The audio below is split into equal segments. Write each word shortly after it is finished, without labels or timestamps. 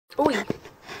Oi.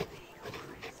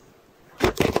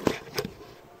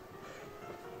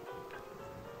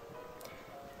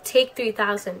 Take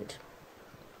 3000.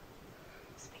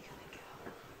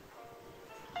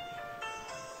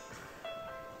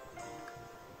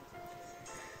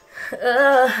 Oh,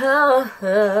 oh, oh,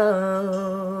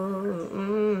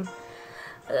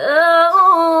 oh,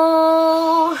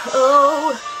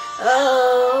 oh,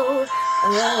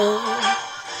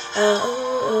 oh,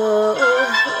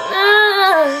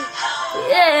 oh,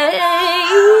 yeah,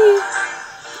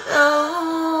 oh.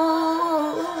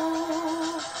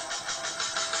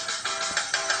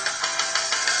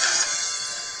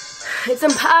 It's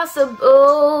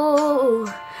impossible.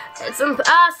 It's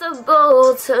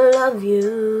impossible to love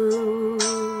you.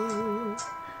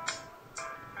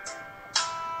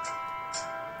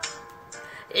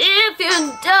 If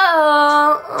you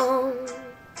don't,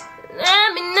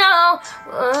 let me know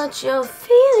what you're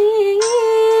feeling.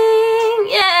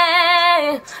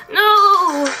 Yeah,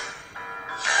 no,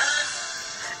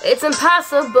 it's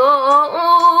impossible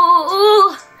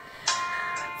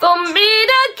for me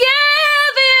to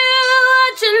give you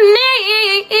what you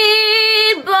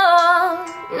need, but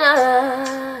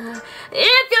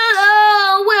if you're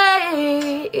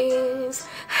always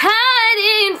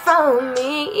hiding from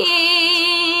me,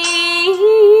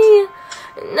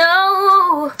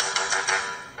 no,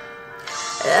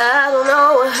 I don't know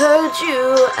what hurt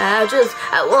you,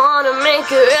 I wanna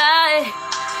make it right,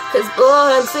 'cause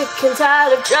boy, I'm sick and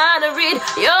tired of trying to read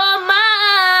your mind,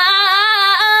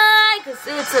 'cause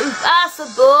it's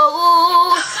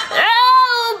impossible,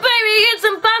 oh baby, it's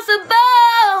impossible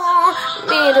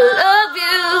me to love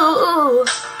you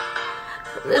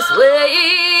this way.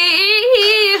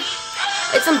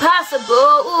 It's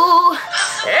impossible,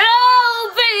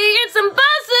 oh baby, it's impossible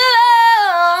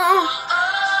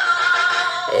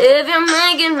if you're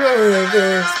making it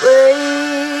this way.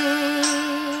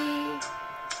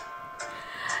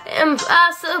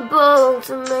 Impossible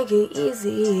to make it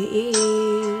easy.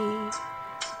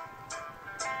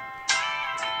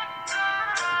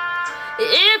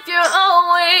 If you're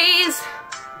always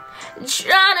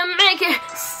trying to make it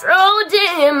so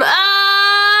damn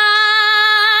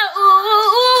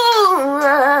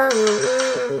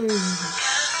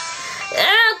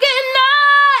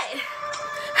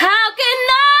how can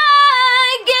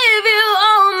I give you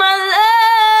all my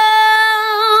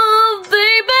love,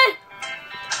 baby?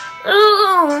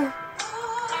 Ooh,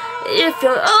 if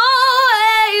you're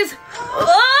always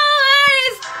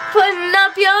putting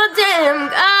up your damn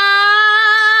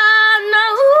guard, no.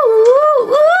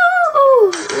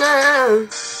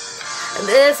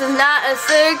 This is not a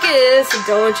circus, so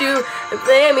don't you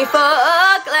blame me for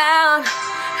a clown.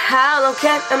 How long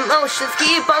can emotions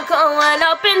keep on going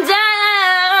up and down?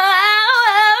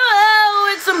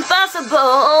 It's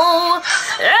impossible,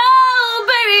 oh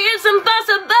baby, it's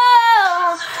impossible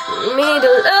me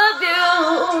to love you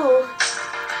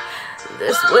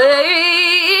this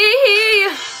way.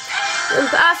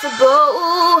 Impossible,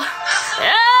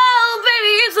 oh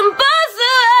baby, it's impossible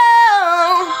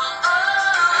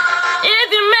if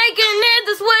you're making it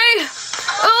this way.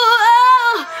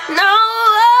 Oh no,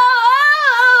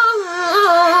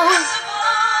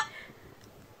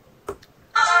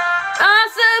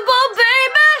 possible,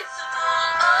 baby.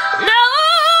 No,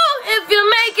 if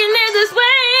you're making it this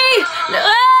way. No,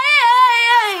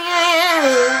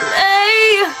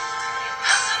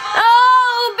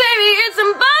 oh baby, it's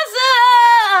impossible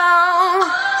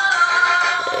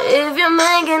if you're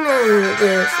making it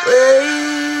this way.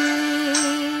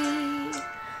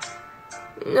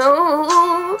 No,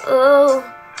 oh.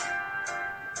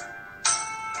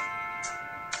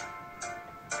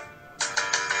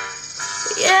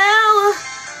 Yeah,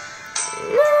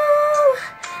 no,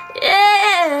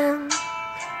 yeah,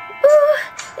 ooh,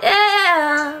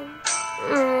 yeah,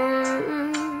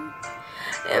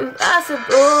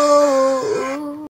 impossible.